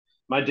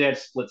my dad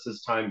splits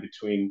his time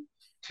between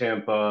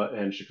Tampa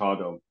and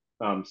Chicago.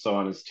 So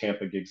on his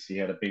Tampa gigs, he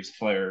had a bass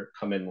player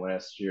come in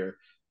last year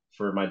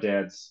for my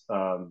dad's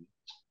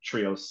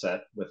trio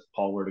set with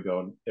Paul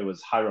Vertigo, and it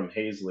was Hiram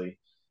Hazley.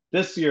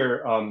 This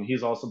year,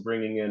 he's also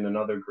bringing in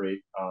another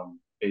great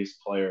bass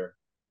player,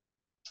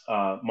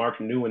 Mark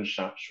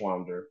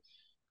Neuenschwander,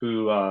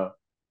 who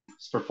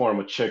performed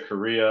with Chick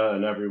Corea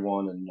and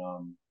everyone,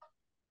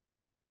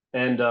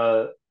 and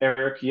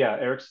Eric, yeah,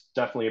 Eric's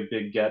definitely a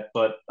big get.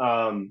 But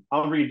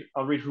I'll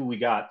read who we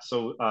got.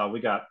 So we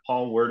got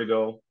Paul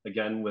Vertigo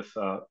again with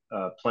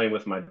playing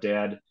with my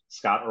dad,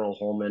 Scott Earl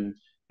Holman,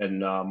 and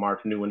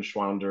Mark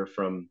Neuenschwander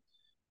from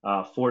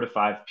 4 to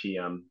 5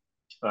 p.m.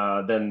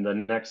 Then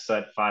the next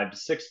set, 5 to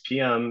 6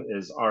 p.m.,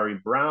 is Ari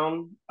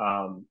Brown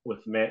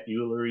with Matt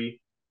Eulery,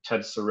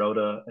 Ted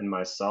Sirota, and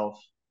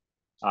myself.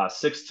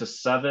 6 to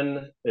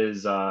 7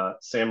 is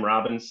Sam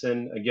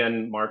Robinson,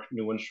 again, Mark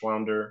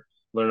Neuenschwander,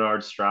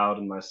 Leonard Stroud,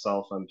 and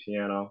myself on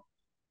piano.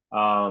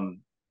 And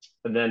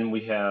then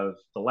we have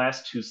the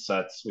last two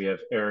sets. We have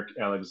Eric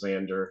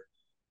Alexander.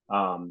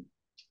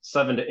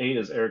 7 to 8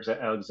 is Eric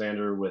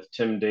Alexander with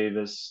Tim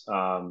Davis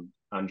on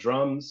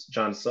drums,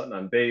 John Sutton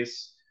on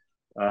bass,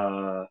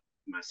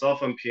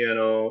 myself on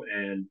piano,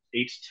 and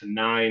 8 to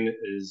 9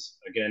 is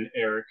again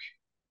Eric,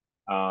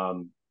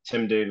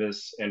 Tim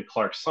Davis, and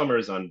Clark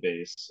Summers on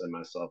bass, and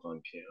myself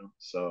on piano.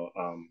 So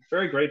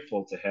very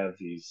grateful to have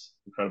these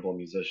incredible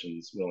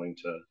musicians willing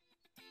to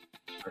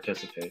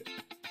participate.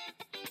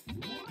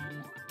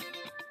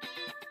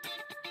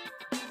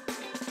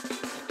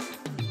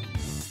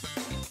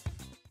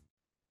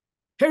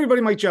 Hey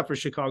everybody, Mike Jeff for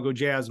Chicago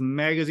Jazz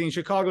Magazine,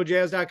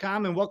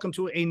 ChicagoJazz.com, and welcome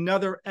to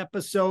another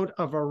episode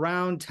of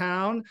Around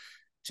Town.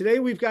 Today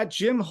we've got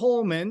Jim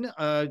Holman,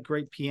 a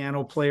great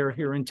piano player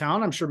here in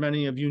town. I'm sure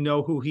many of you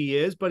know who he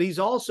is, but he's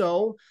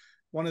also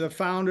one of the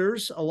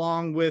founders,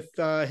 along with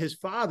his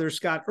father,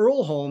 Scott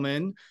Earl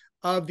Holman,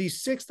 of the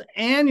sixth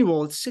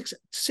annual,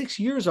 six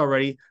years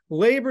already,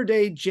 Labor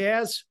Day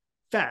Jazz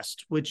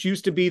Fest, which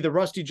used to be the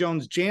Rusty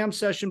Jones Jam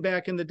Session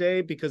back in the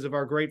day because of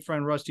our great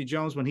friend Rusty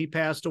Jones. When he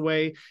passed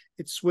away,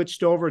 it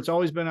switched over. It's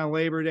always been on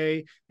Labor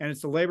Day, and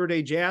it's the Labor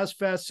Day Jazz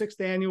Fest,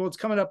 sixth annual. It's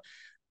coming up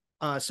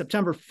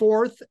September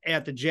 4th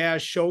at the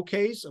Jazz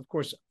Showcase. Of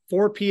course,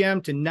 4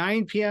 p.m. to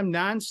 9 p.m.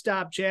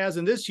 nonstop jazz.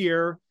 And this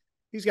year,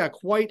 he's got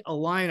quite a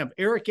lineup.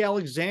 Eric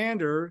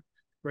Alexander,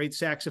 great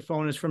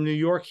saxophonist from New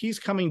York, he's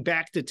coming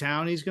back to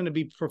town. He's going to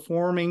be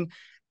performing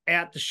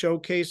at the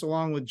showcase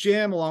along with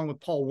Jim, along with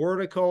Paul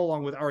Vertigo,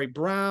 along with Ari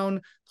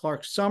Brown.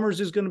 Clark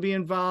Summers is going to be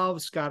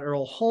involved. Scott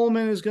Earl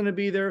Holman is going to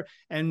be there,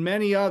 and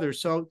many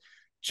others. So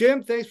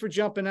Jim, thanks for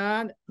jumping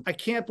on. I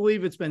can't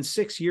believe it's been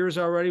 6 years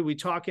already. We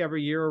talk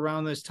every year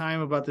around this time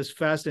about this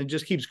fest, and it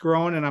just keeps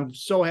growing, and I'm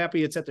so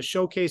happy it's at the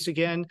showcase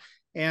again.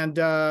 And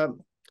how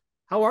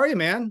are you,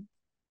 man?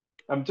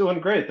 I'm doing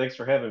great. Thanks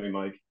for having me,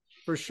 Mike.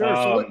 For sure.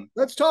 So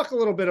let's talk a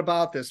little bit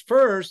about this.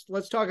 First,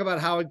 let's talk about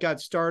how it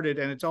got started,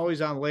 and it's always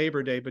on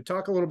Labor Day, but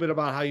talk a little bit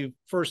about how you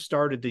first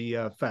started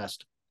the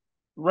fest.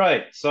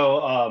 Right.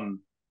 So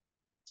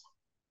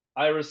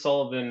Ira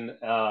Sullivan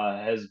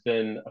has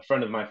been a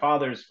friend of my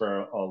father's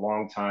for a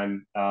long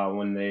time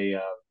when they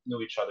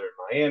knew each other in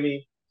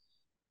Miami.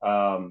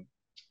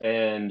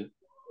 And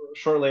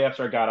shortly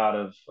after I got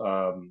out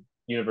of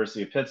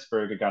University of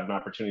Pittsburgh, I got an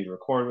opportunity to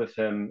record with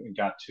him and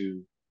got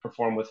to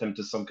perform with him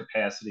to some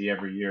capacity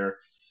every year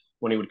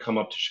when he would come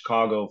up to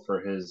Chicago for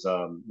his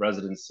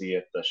residency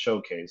at the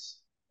showcase.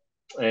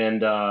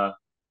 And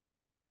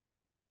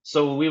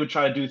so we would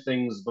try to do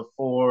things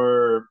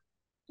before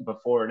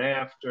and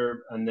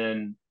after. And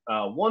then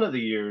one of the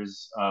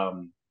years,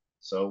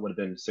 so it would have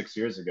been 6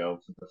 years ago,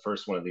 for the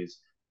first one of these,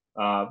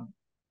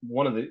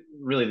 one of the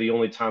really the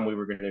only time we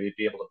were going to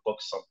be able to book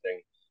something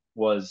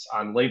was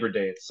on Labor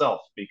Day itself,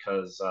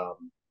 because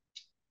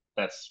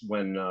that's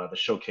when the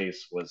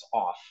showcase was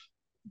off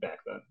back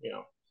then, you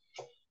know.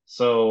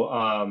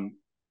 So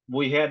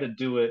we had to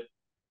do it,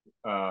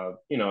 a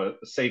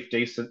safe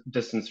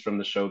distance from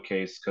the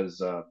showcase,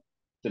 because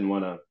didn't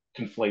want to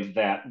conflate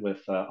that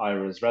with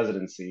Ira's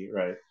residency,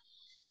 right?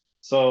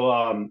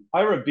 So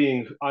Ira,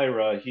 being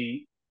Ira,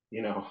 he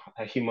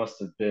must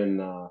have been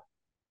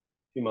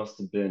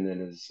in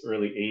his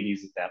early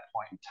 80s at that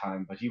point in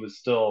time, but he was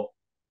still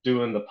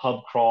doing the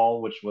pub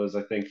crawl, which was,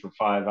 I think, for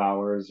 5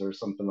 hours or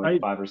something, like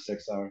 5 or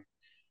 6 hours.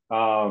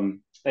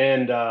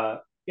 And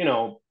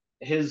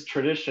his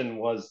tradition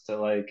was to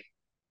like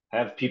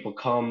have people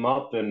come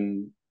up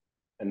and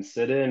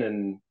sit in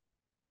and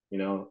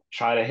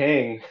try to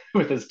hang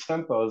with his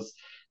tempos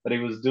that he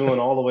was doing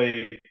all the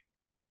way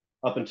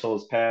up until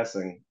his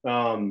passing.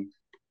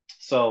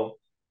 So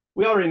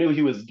we already knew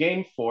he was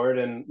game for it,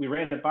 and we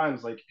ran it by him.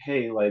 Was like,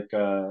 hey, like,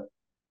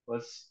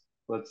 let's.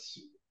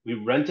 We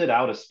rented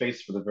out a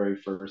space for the very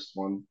first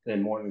one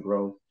in Morton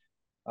Grove.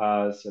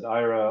 Said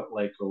Ira,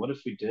 like, well, what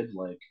if we did,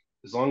 like,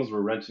 as long as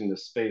we're renting the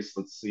space,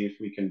 let's see if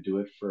we can do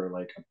it for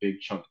like a big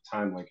chunk of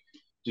time. Like,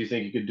 do you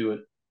think you could do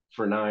it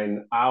for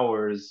 9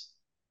 hours?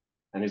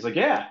 And he's like,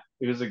 yeah.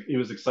 He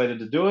was excited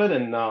to do it,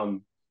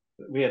 and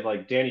we had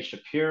like Danny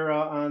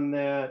Shapira on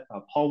that.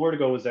 Paul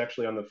Vertigo was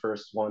actually on the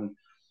first one.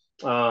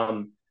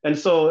 And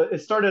so it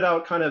started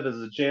out kind of as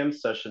a jam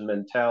session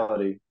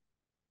mentality.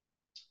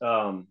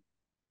 Um,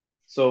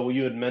 so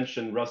you had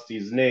mentioned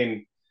Rusty's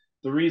name.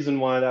 The reason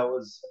why that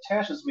was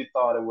attached is we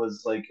thought it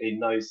was like a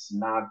nice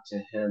nod to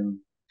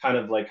him, kind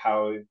of like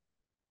how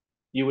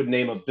you would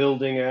name a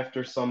building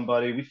after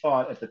somebody. We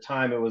thought at the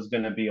time it was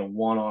going to be a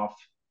one-off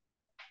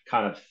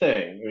kind of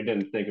thing. We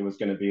didn't think it was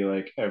going to be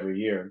like every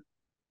year.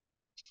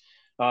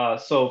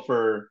 So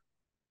for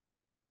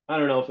I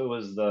don't know if it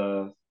was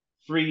the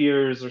 3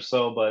 years or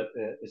so, but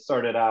it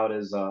started out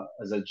as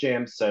a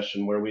jam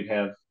session where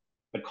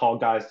I'd call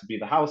guys to be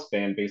the house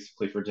band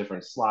basically for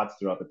different slots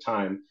throughout the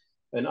time,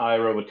 and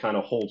Ira would kind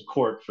of hold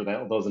court for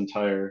those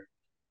entire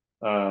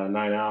 9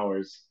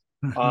 hours.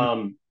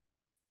 Um,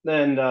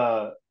 then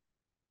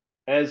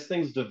as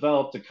things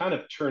developed, it kind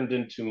of turned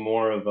into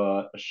more of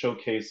a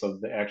showcase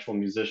of the actual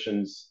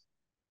musicians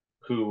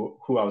who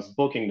I was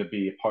booking to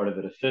be a part of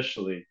it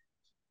officially,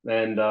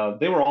 and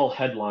they were all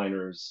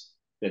headliners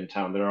in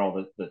town. They're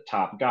all the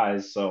top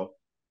guys. So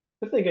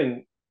I'm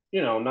thinking,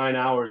 9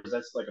 hours,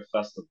 that's like a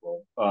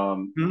festival.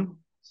 Mhm.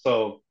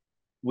 So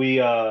we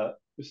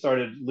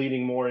started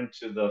leaning more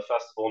into the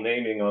festival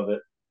naming of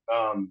it,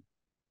 um,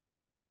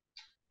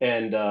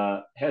 and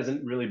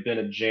hasn't really been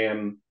a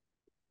jam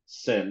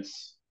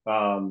since.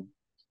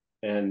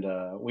 And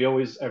we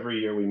always every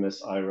year we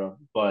miss Ira,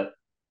 but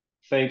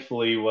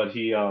thankfully, what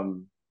he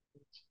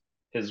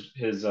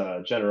his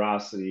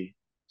generosity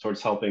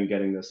towards helping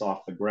getting this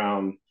off the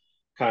ground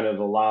kind of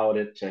allowed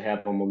it to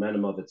have a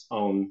momentum of its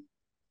own,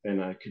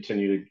 and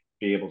continue to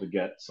be able to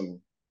get some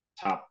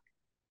top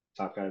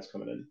top guys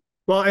coming in.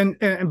 Well,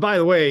 and by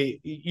the way,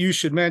 you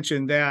should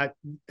mention that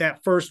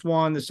that first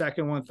one, the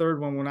second one, third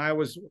one, when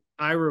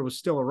Ira was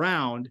still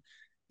around,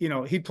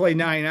 he played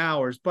 9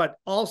 hours, but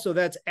also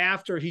that's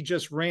after he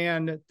just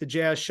ran the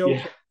jazz show,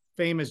 Yeah.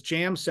 famous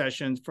jam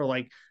sessions for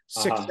like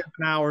six, Uh-huh.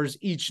 7 hours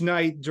each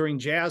night during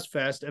Jazz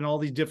Fest, and all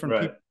these different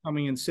Right. people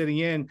coming and sitting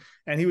in,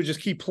 and he would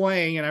just keep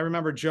playing. And I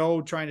remember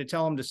Joe trying to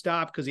tell him to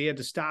stop because he had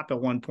to stop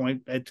at one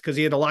point because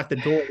he had to lock the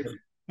doors.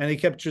 And he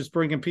kept just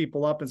bringing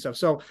people up and stuff.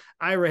 So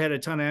Ira had a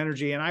ton of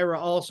energy, and Ira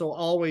also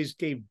always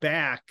gave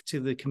back to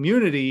the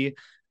community.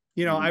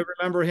 I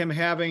remember him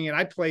having, and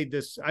I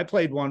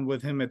played one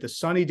with him at the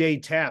Sunny Day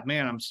Tap.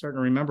 Man, I'm starting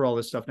to remember all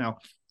this stuff now.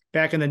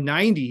 Back in the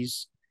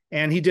 '90s,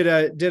 and he did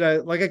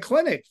a like a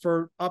clinic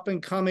for up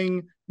and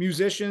coming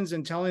musicians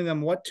and telling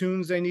them what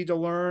tunes they need to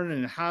learn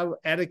and how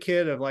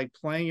etiquette of like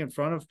playing in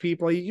front of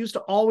people. He used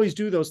to always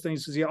do those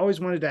things because he always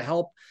wanted to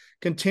help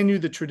continue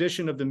the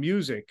tradition of the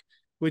music,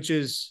 which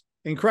is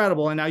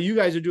incredible. And now you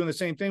guys are doing the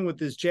same thing with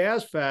this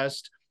Jazz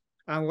Fest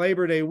on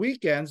Labor Day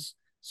weekends.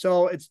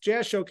 So it's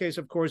Jazz Showcase,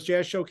 of course,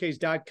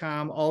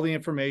 jazzshowcase.com, all the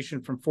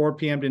information from 4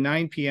 p.m. to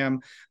 9 p.m.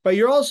 But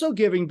you're also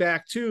giving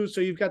back too. So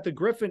you've got the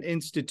Griffin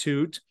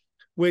Institute,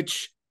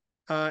 which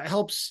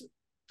helps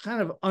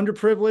kind of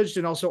underprivileged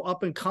and also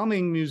up and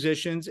coming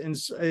musicians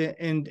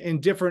in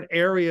different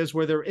areas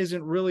where there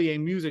isn't really a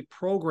music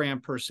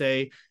program per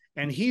se.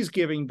 And he's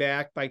giving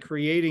back by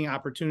creating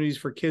opportunities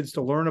for kids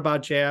to learn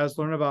about jazz,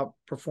 learn about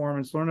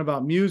performance, learn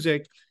about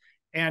music,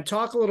 and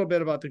talk a little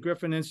bit about the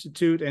Griffin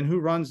Institute and who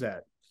runs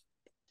that.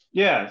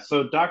 Yeah,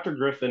 so Dr.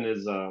 Griffin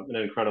is an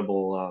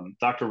incredible,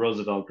 Dr.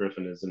 Roosevelt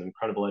Griffin is an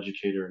incredible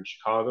educator in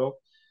Chicago.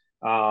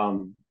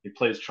 He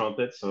plays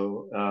trumpet,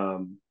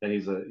 and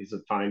he's a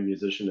fine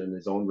musician in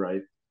his own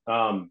right.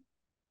 Um,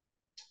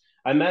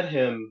 I met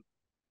him,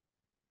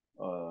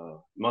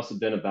 must have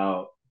been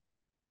about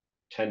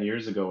 10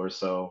 years ago or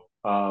so,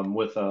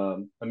 with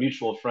a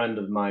mutual friend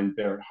of mine,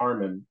 Barrett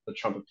Harmon, the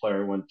trumpet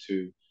player I went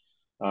to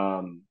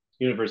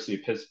University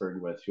of Pittsburgh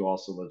with, who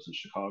also lives in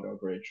Chicago,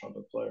 great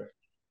trumpet player,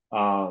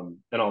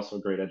 and also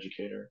a great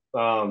educator.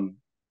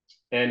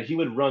 And he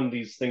would run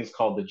these things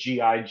called the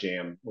GI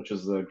Jam, which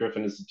is the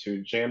Griffin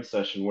Institute jam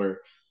session, where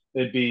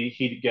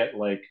he'd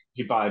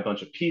buy a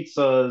bunch of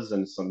pizzas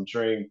and some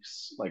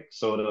drinks like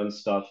soda and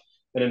stuff,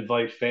 and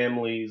invite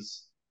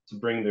families to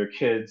bring their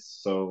kids.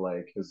 So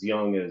like as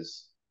young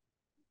as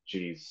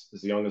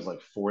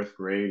like fourth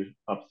grade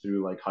up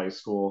through like high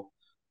school,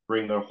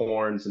 bring their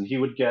horns, and he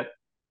would get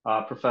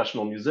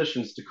professional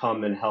musicians to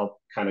come and help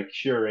kind of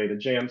curate a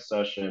jam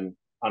session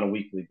on a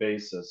weekly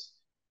basis.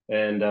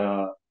 And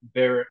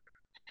Barrett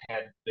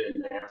had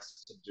been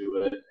asked to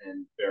do it,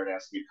 and Barrett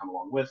asked me to come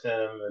along with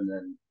him. And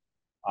then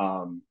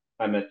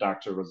I met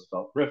Dr.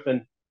 Roosevelt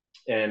Griffin,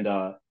 and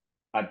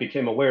I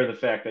became aware of the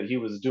fact that he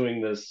was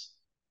doing this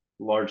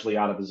largely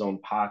out of his own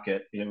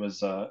pocket. It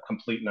was a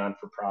complete non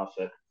for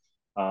profit,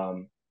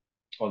 um,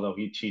 although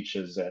he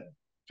teaches at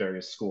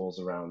various schools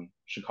around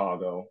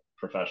Chicago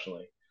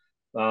professionally.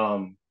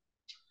 Um,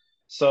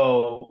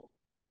 so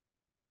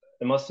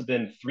it must have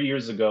been 3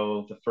 years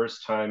ago, the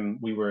first time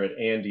we were at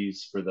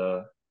Andy's for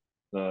the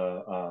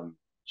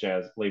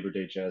Jazz Labor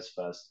Day Jazz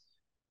Fest.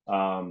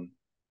 Um,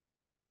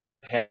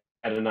 had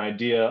an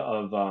idea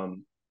of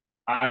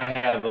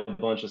I have a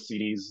bunch of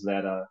CDs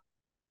that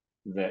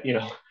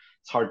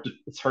hard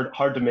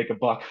to make a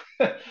buck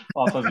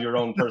off of your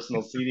own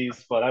personal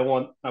CDs, but I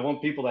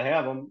want people to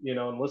have them,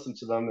 and listen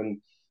to them.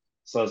 And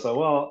so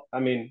well, I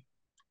mean,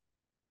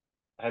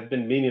 I've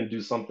been meaning to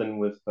do something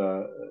with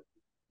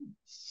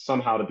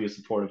somehow to be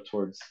supportive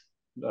towards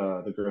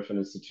the Griffin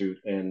Institute,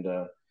 and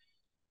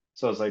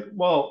so I was like,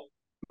 well,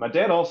 my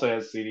dad also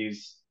has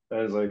CDs.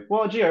 I was like,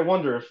 well, gee, I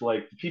wonder if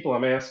like the people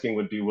I'm asking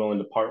would be willing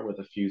to part with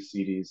a few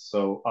CDs.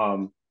 So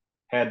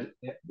had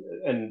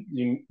and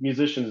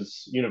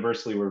musicians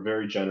universally were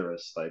very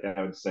generous. Like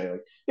I would say,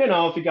 like,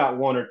 if you got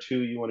one or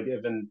two you want to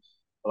give, and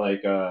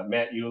like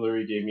Matt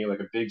Eulery gave me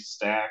like a big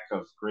stack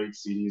of great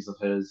CDs of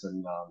his,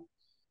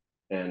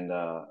 and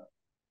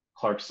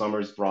Clark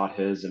Summers brought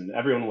his, and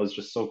everyone was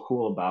just so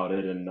cool about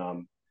it.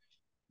 And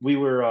we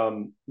were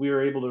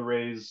able to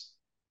raise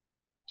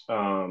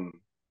um,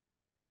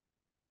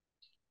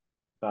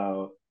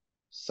 about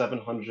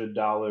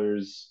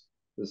 $700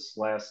 this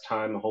last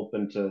time,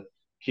 hoping to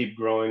keep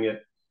growing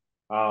it.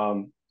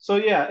 So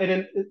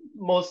yeah,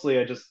 mostly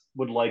I just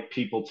would like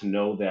people to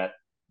know that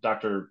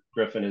Dr.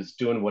 Griffin is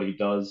doing what he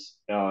does.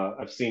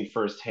 I've seen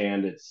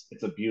firsthand; it's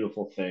a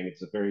beautiful thing.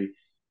 It's a very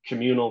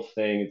communal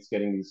thing. It's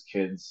getting these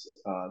kids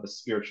the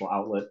spiritual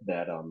outlet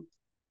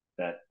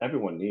that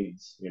everyone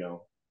needs.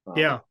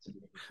 Yeah.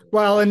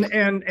 Well,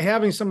 and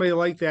having somebody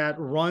like that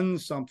run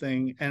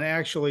something and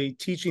actually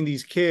teaching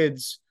these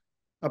kids,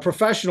 a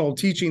professional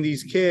teaching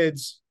these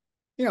kids,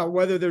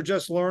 whether they're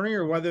just learning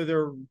or whether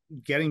they're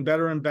getting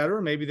better and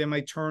better, maybe they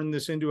might turn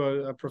this into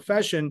a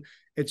profession.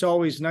 It's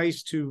always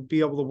nice to be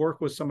able to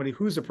work with somebody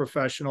who's a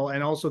professional,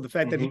 and also the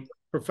fact that he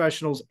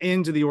professionals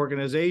into the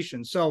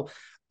organization. So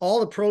all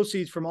the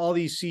proceeds from all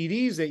these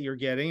CDs that you're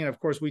getting, and of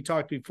course we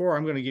talked before,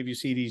 I'm going to give you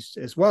CDs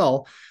as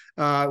well,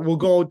 will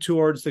go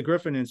towards the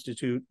Griffin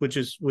Institute, which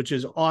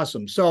is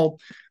awesome. So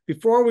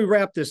before we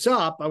wrap this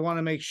up, I want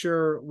to make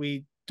sure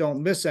we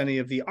don't miss any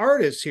of the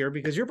artists here,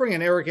 because you're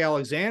bringing Eric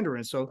Alexander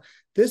in. So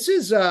this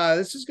is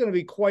going to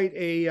be quite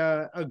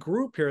a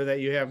group here that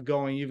you have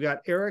going. You've got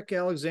Eric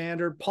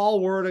Alexander,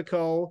 Paul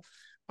Wertico,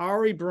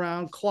 Ari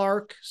Brown,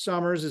 Clark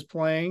Summers is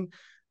playing.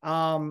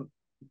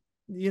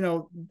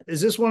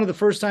 Is this one of the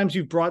first times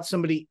you've brought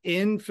somebody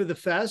in for the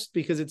fest?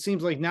 Because it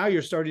seems like now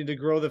you're starting to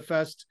grow the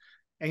fest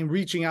and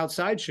reaching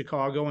outside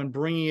Chicago and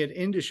bringing it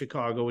into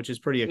Chicago, which is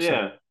pretty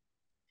exciting.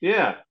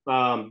 Yeah.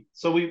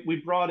 So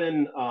we brought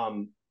in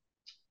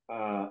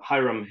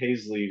Hiram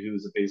Hazley,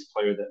 who's a bass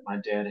player that my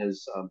dad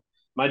has.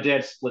 My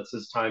dad splits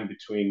his time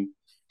between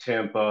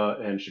Tampa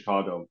and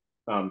Chicago.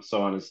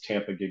 So on his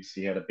Tampa gigs,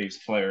 he had a bass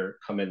player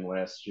come in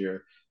last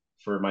year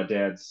for my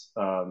dad's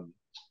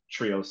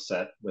trio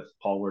set with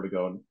Paul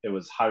Wertigo, and it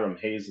was Hiram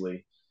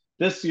Hazley.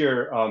 This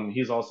year,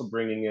 he's also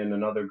bringing in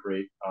another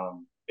great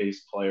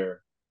bass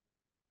player,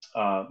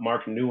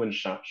 Mark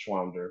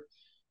Neuenschwander,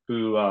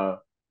 who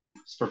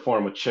has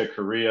performed with Chick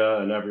Corea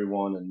and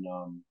everyone,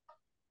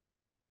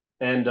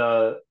 and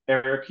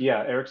Eric,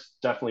 yeah, Eric's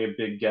definitely a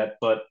big get.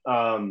 But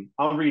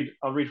I'll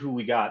read who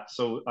we got.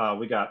 So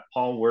we got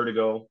Paul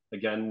Wertigo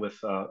again with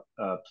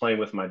playing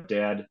with my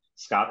dad,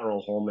 Scott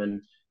Earl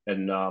Holman,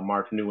 and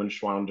Mark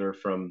Neuenschwander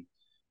from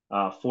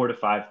 4 to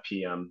 5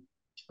 p.m.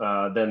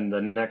 Then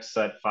the next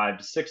set, 5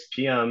 to 6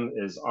 p.m.,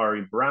 is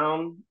Ari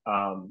Brown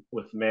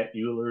with Matt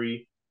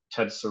Eulery,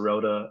 Ted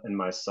Sirota, and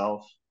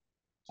myself.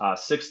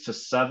 6 to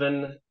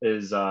 7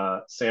 is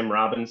Sam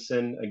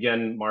Robinson,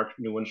 again, Mark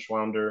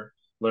Neuenschwander,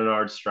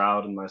 Leonard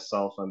Stroud, and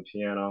myself on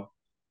piano.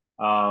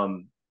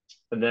 And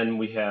then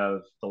we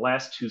have the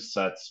last two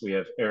sets. We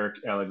have Eric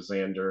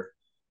Alexander.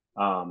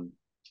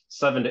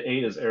 7 to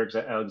 8 is Eric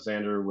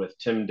Alexander with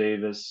Tim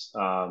Davis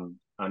on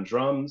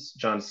drums,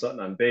 John Sutton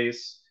on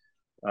bass,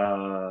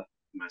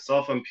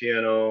 myself on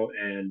piano,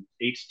 and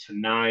 8 to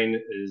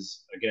 9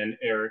 is again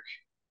Eric,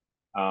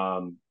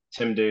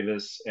 Tim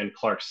Davis, and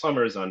Clark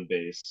Summers on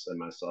bass, and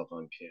myself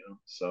on piano.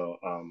 So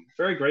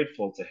very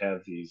grateful to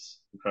have these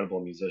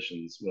incredible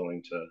musicians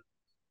willing to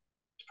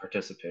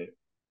participate.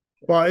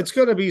 Well, it's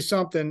going to be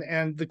something.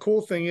 And the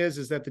cool thing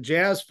is that the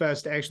Jazz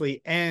Fest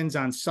actually ends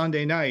on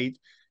Sunday night.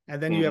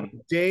 And then you have a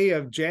day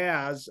of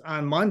jazz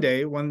on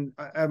Monday, when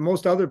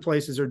most other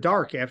places are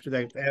dark after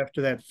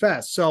that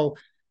fest. So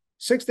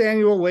 6th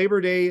annual Labor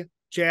Day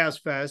Jazz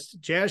Fest,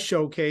 Jazz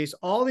Showcase.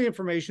 All the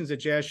information is at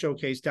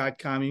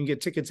jazzshowcase.com. You can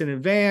get tickets in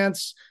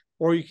advance,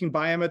 or you can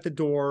buy them at the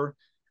door,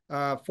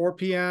 4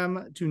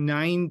 p.m. to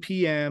 9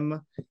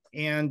 p.m.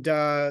 And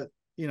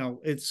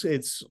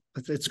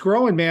it's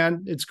growing,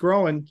 man. It's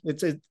growing.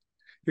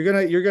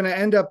 You're gonna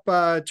end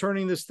up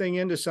turning this thing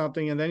into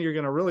something, and then you're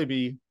gonna really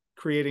be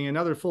creating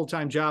another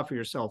full-time job for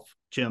yourself,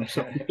 Jim.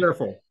 So be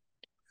careful.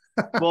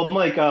 Well,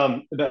 Mike,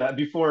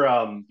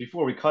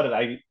 before we cut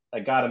it, I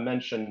got to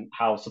mention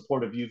how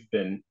supportive you've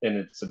been in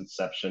its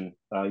inception.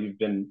 You've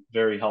been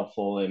very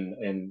helpful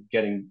in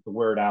getting the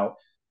word out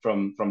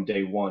from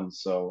day one.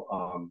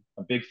 So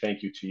a big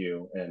thank you to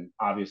you, and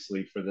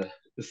obviously for the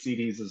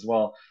CDs as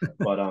well.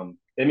 But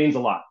it means a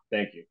lot.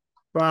 Thank you.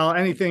 Well,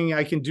 anything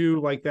I can do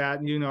like that.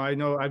 I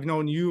know I've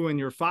known you and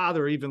your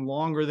father even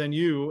longer than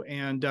you.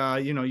 And,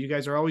 you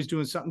guys are always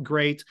doing something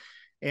great.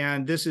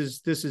 And this is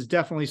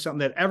definitely something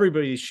that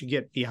everybody should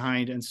get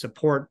behind and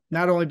support,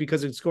 not only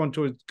because it's going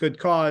to a good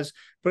cause,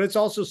 but it's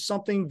also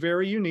something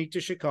very unique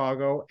to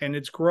Chicago, and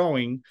it's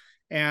growing.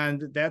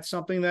 And that's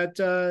something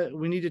that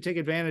we need to take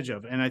advantage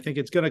of. And I think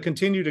it's going to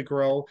continue to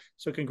grow.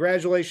 So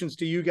congratulations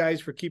to you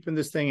guys for keeping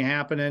this thing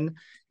happening.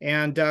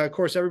 And of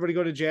course, everybody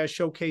go to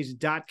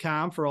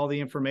jazzshowcase.com for all the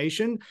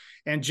information.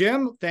 And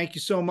Jim, thank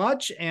you so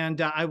much.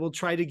 And I will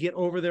try to get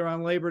over there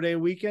on Labor Day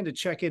weekend to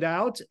check it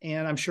out.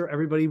 And I'm sure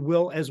everybody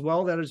will as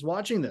well that is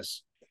watching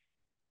this.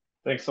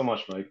 Thanks so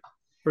much, Mike.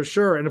 For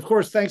sure. And of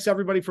course, thanks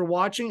everybody for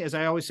watching. As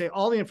I always say,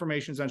 all the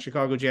information is on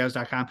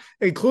ChicagoJazz.com,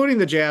 including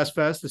the Jazz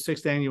Fest, the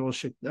 6th annual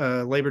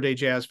Labor Day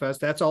Jazz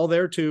Fest. That's all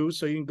there too.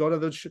 So you can go to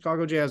the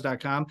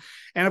ChicagoJazz.com.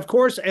 And of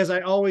course, as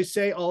I always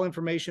say, all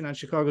information on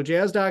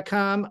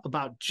ChicagoJazz.com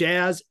about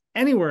jazz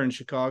anywhere in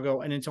Chicago.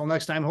 And until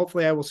next time,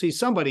 hopefully I will see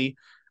somebody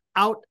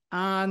out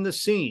on the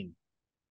scene.